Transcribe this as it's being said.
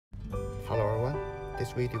Hello everyone,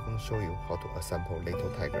 this video will show you how to assemble Little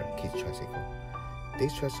Tiger kids tricycle.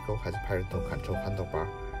 This tricycle has parental control handlebar,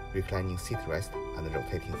 reclining seat rest, and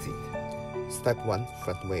rotating seat. Step 1.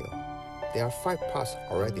 Front wheel. There are 5 parts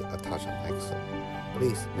already attached on axle.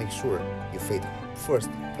 Please make sure you fit first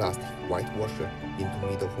plastic white washer into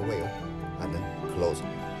middle of the wheel and then close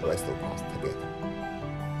the rest of the parts together.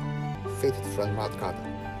 Fit the front mudguard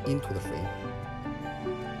into the frame.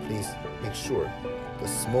 Please make sure the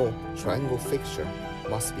small triangle fixture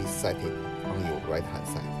must be sighted on your right hand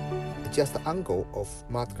side. Adjust the angle of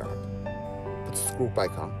mudguard. Put the screw back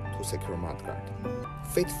on to secure mudguard.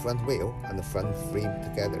 Fit front wheel and the front frame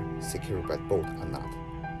together, secured by bolt and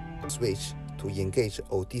nut. Switch to engage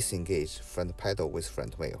or disengage front pedal with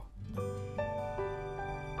front wheel.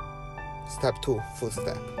 Step 2. Foot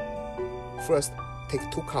step. First, take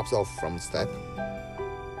 2 cups off from the step.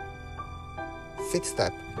 Fit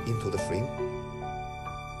step into the frame.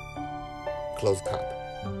 Close cup.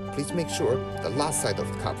 Please make sure the last side of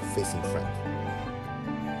the cup facing front.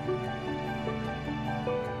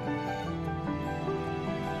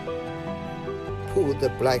 Pull the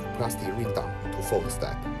black plastic ring down to fold the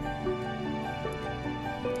step.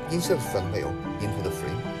 Insert the front wheel into the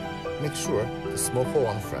frame. Make sure the small hole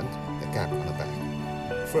on the front, the gap on the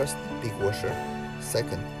back. First, big washer.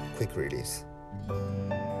 Second, quick release.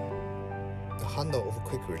 The handle of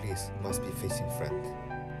quick release must be facing front.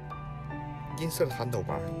 Insert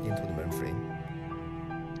handlebar into the main frame.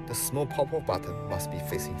 The small pop-up button must be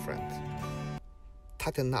facing front.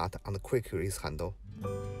 Tighten nut on the quick release handle,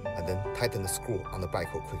 and then tighten the screw on the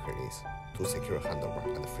back of quick release to secure handlebar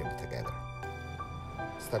and the frame together.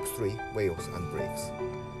 Step 3. Wheels and brakes.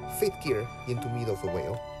 Fit gear into middle of the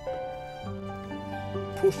wheel.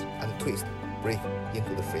 Push and twist brake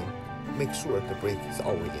into the frame. Make sure the brake is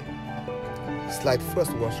all in. Slide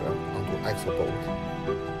first washer onto axle bolt.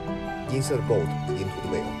 Insert bolt into the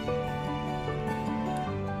wheel.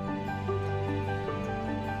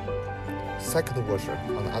 Second washer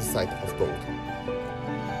on the other side of bolt.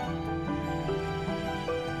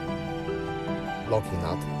 Locking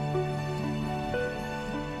nut.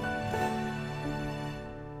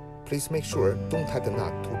 Please make sure don't tighten the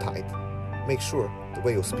nut too tight. Make sure the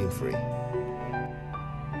wheel spin free.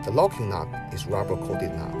 The locking nut is rubber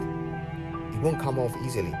coated nut. It won't come off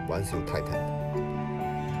easily once you tighten.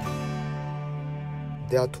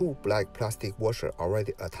 There are 2 black plastic washers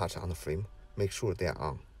already attached on the frame. Make sure they are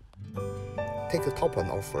on. Take the top one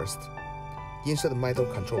off first. Insert the metal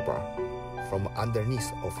control bar from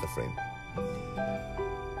underneath of the frame.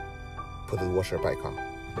 Put the washer back on.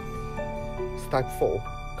 Step 4.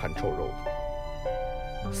 Control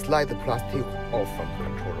rod. Slide the plastic off from the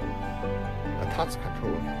control rod. Attach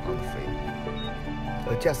control rod on the frame.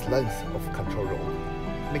 Adjust length of control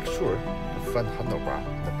rod. Make sure the front handlebar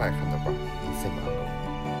and the back handlebar is same angle.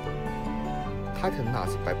 Tighten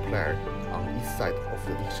nuts by plier on each side of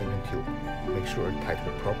the extension tube. Make sure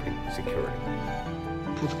tighten properly, securely.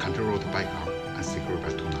 Put the control rod back on and secure by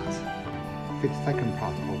 2 nuts. Fit second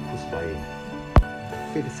part of push bar in.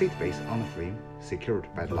 Fit the seat base on the frame, secured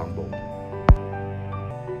by the long bolt.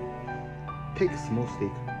 Take a small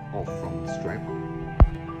stick off from the strap.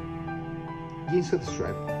 Insert the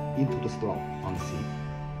strap into the slot on the seat.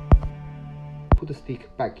 Put the stick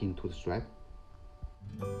back into the strap.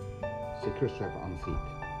 Secure strap on the seat.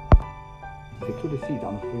 Secure the seat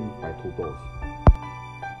on the frame by 2 bolts.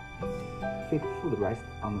 Fit foot rest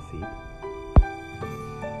on the seat.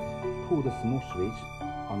 Pull the small switch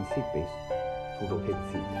on the seat base to rotate the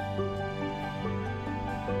seat.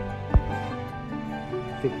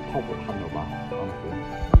 Fit top of handlebar on the frame.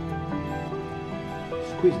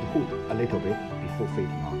 Squeeze the hood a little bit before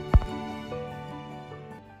fitting on.